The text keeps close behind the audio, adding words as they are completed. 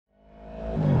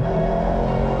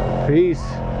Peace.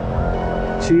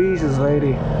 Jesus,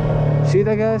 lady. See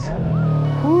that, guys?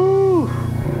 Woo!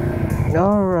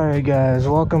 Alright, guys,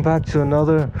 welcome back to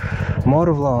another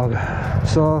motovlog.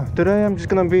 So today I'm just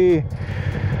gonna be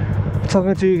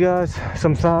talking to you guys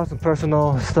some thoughts and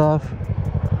personal stuff.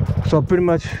 So pretty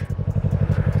much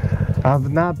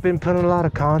I've not been putting a lot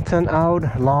of content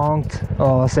out,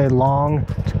 long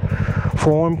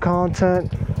form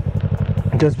content,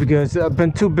 just because I've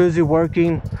been too busy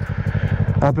working.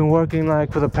 I've been working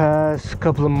like for the past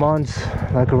couple of months,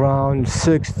 like around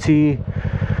 60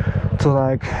 to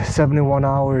like 71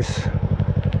 hours.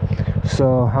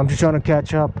 So I'm just trying to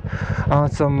catch up on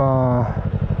some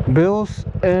bills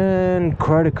and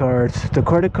credit cards. The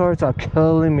credit cards are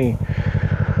killing me,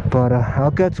 but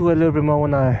I'll get to it a little bit more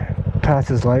when I pass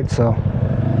this light. So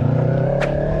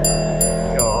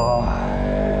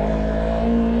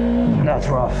that's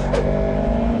rough.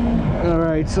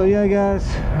 Alright, so yeah, guys,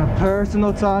 a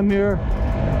personal time here.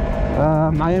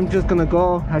 I am just gonna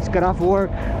go. I just got off of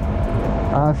work.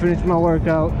 I finished my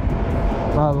workout.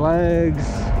 My legs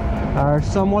are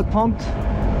somewhat pumped,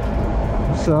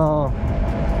 so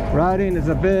riding is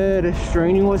a bit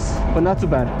strenuous, but not too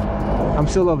bad. I'm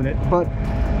still loving it. But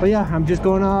yeah, I'm just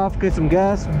going off, get some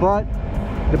gas. But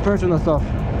the personal stuff,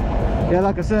 yeah,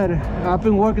 like I said, I've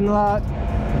been working a lot.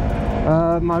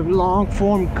 My long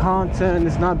form content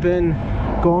has not been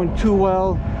going too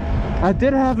well. I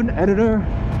did have an editor,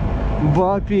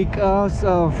 but because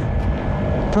of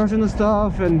personal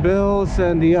stuff and bills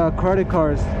and the credit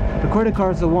cards, the credit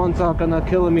cards are the ones that are gonna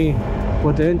killing me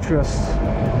with the interest.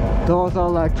 Those are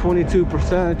like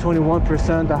 22%,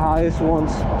 21%, the highest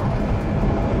ones.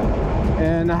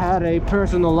 And I had a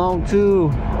personal loan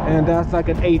too, and that's like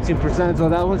at 18%, so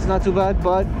that one's not too bad,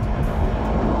 but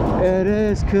it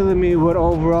is killing me with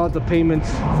overall the payments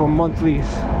for monthlies.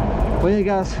 But yeah,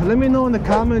 guys, let me know in the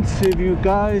comments if you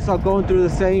guys are going through the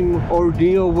same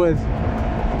ordeal with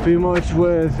pretty much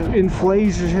with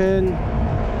inflation,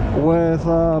 with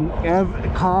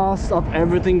cost of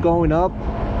everything going up.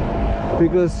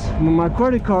 Because my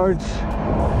credit cards,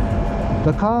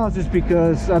 the cost is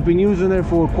because I've been using it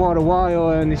for quite a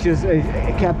while, and it's just it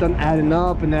kept on adding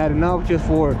up and adding up, just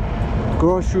for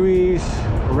groceries,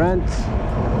 rent,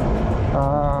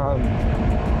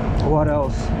 what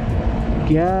else,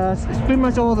 gas. It's pretty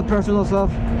much all the personal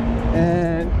stuff.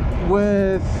 And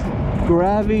with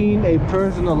grabbing a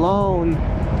personal loan,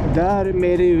 that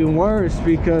made it even worse,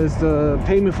 because the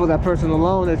payment for that personal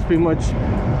loan is pretty much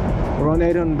around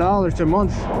 $800 a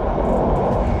month.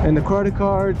 And the credit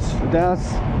cards,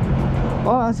 that's,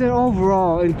 oh, I said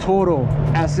overall in total,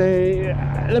 I say,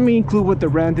 let me include with the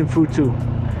rent and food too.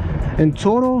 In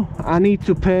total, I need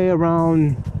to pay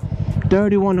around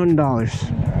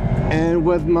 $3,100. And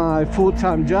with my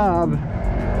full-time job,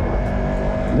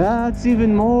 that's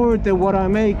even more than what I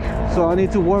make. So I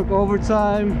need to work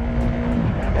overtime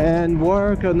and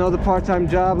work another part-time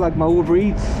job like my Uber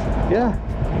Eats. Yeah,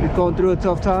 it's going through a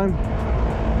tough time,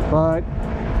 but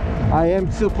I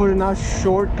am still putting out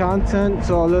short content,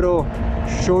 so a little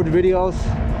short videos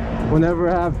whenever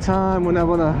I have time, when I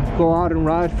want to go out and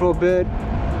ride for a bit.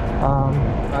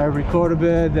 I record a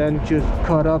bit, then just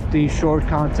cut up the short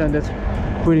content that's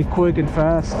pretty quick and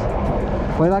fast.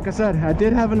 But like I said, I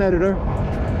did have an editor.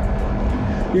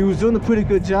 He was doing a pretty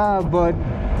good job, but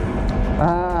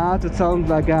I had to tell him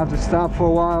like I have to stop for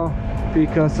a while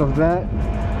because of that.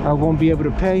 I won't be able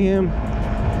to pay him.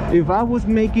 If I was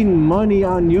making money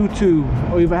on YouTube,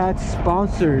 or if I had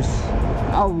sponsors,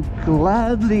 I would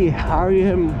gladly hire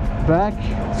him back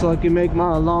so I can make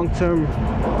my long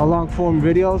form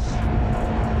videos,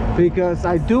 because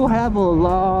I do have a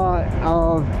lot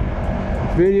of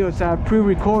videos that I've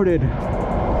pre-recorded,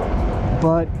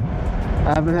 but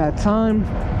I haven't had time,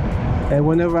 and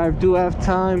whenever I do have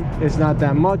time, it's not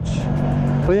that much.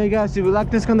 But yeah, guys, if you like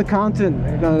this kind of content,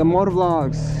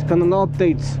 motovlogs, kind of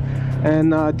updates,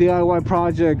 and DIY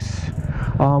projects,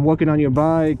 working on your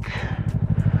bike,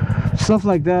 stuff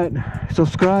like that,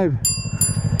 subscribe,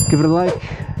 give it a like.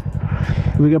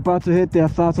 We're about to hit the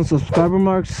 1,000 subscriber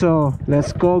mark, so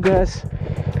let's go, guys.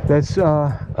 Let's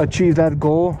achieve that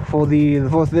goal for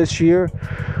this year,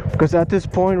 because at this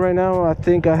point right now I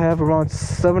think I have around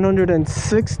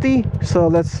 760. So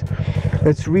let's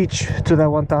reach to that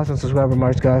 1,000 subscriber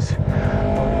mark, guys.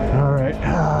 All right.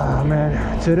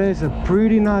 Man, today's a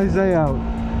pretty nice day out.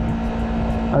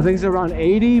 I think it's around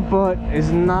 80, but it's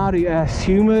not as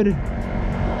humid,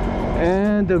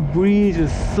 and the breeze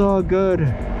is so good.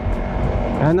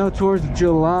 I know towards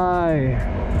July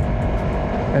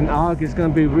and August it's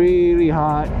gonna be really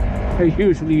hot. It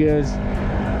usually is.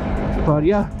 But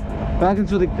yeah, back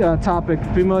into the topic.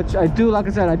 Pretty much, I do, like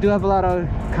I said, I do have a lot of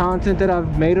content that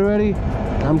I've made already.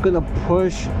 I'm gonna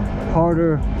push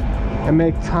harder and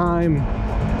make time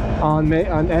on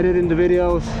editing the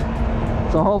videos.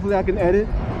 So hopefully I can edit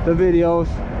the videos.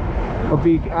 It'll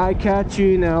be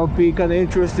eye-catching and I'll be kind of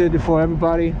interested for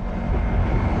everybody,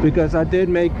 because I did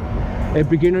make a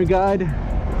beginner guide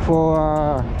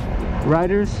for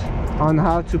riders on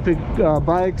how to pick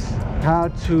bikes, how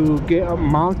to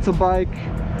mount a bike,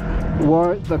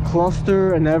 what the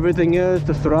cluster and everything is,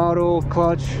 the throttle,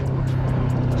 clutch.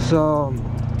 So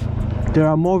there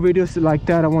are more videos like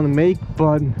that I want to make,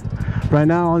 but right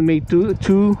now I'll make two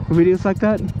videos like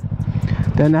that.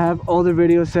 Then I have other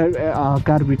videos that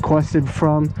got requested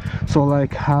from, so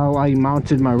like how I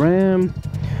mounted my RAM,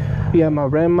 my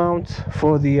RAM mount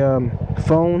for the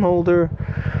phone holder,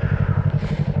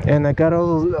 and I got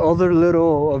all the other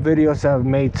little videos I've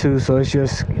made too. So it's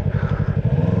just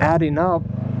adding up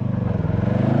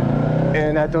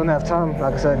and I don't have time,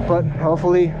 like I said. But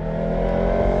hopefully,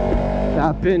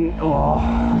 I've been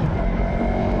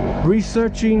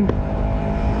researching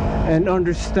and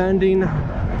understanding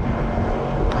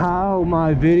how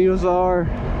my videos are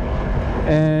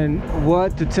and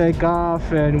what to take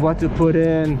off and what to put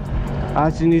in. I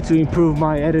just need to improve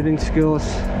my editing skills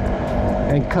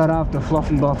and cut off the fluff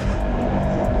and buff,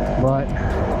 but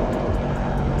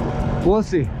we'll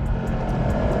see.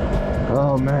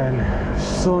 Oh man,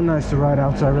 so nice to ride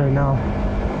outside right now.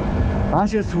 I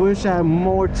just wish I had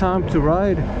more time to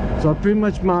ride. So pretty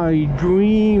much my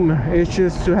dream is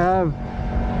just to have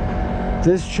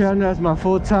this channel as my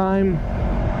full-time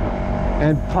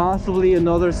and possibly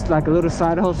another, like a little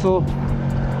side hustle,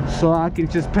 so I can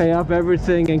just pay up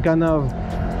everything and kind of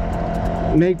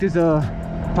make this a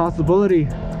possibility.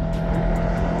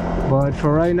 But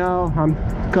for right now, I'm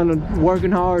kind of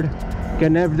working hard,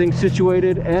 getting everything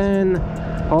situated, and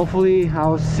hopefully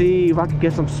I'll see if I can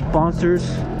get some sponsors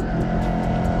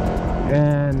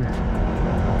and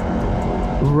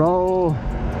roll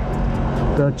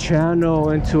the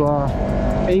channel into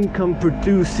a income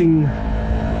producing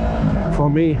for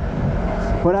me.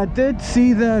 But I did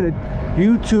see that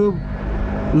YouTube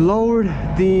lowered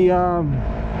the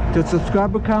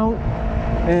subscriber count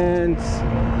and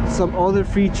some other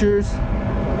features.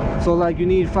 So like you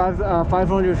need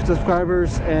 500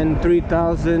 subscribers and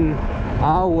 3,000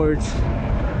 hours,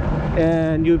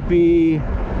 and you'd be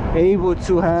able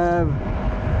to have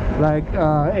like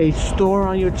a store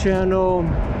on your channel,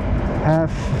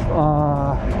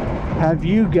 have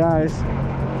you guys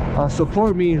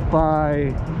support me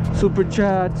by super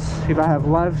chats if I have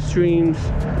live streams,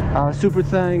 super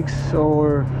thanks,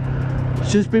 or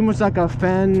just pretty much like a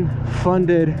fan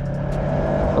funded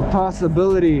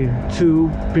possibility to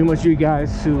pretty much you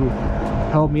guys to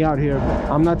help me out here.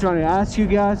 I'm not trying to ask you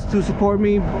guys to support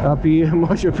me, that'll be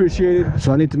much appreciated.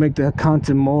 So I need to make the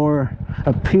content more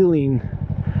appealing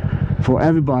for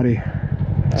everybody.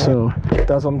 So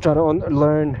that's what I'm trying to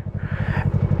learn,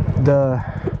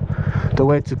 the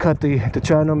way to cut the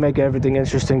channel, make everything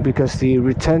interesting, because the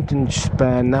retention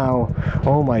span now,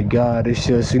 oh my god, it's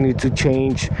just, you need to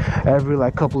change every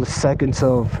like couple of seconds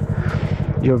of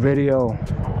your video.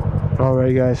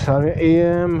 Alright guys, I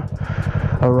am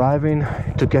arriving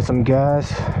to get some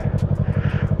gas,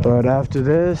 but after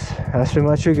this, that's pretty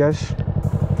much it guys.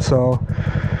 So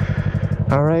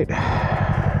alright,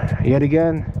 yet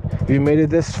again, if you made it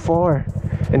this far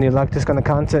and you like this kind of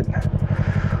content,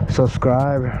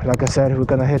 subscribe. Like I said, we're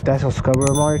gonna hit that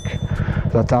subscriber mark,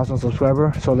 the 1,000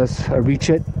 subscriber, so let's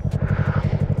reach it.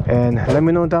 And let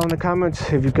me know down in the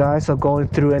comments if you guys are going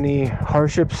through any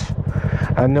hardships.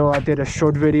 I know I did a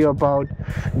short video about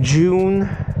June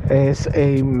is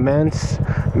a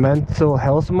mental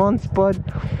health month, but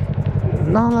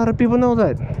not a lot of people know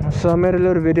that, so I made a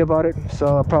little video about it.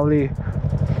 So I'll probably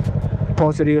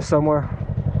post it here somewhere,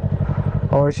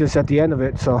 or it's just at the end of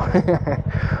it. So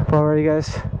alright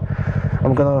guys,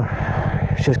 I'm gonna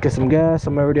just get some gas.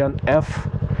 I'm already on F.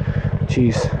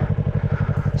 Jeez.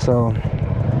 So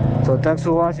thanks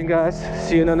for watching guys.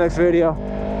 See you in the next video.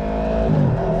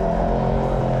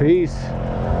 Peace.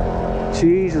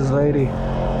 Jesus lady.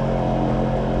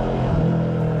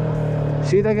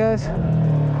 See that guys?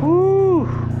 Woo!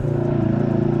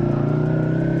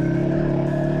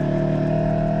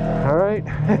 Alright.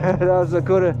 That was a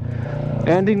good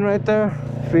ending right there.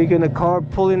 Freaking the car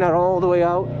pulling that all the way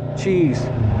out. Jeez.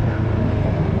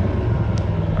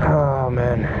 Oh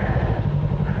man.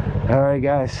 Alright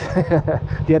guys.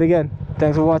 Yet again,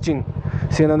 thanks for watching.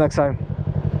 See you the next time.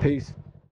 Peace.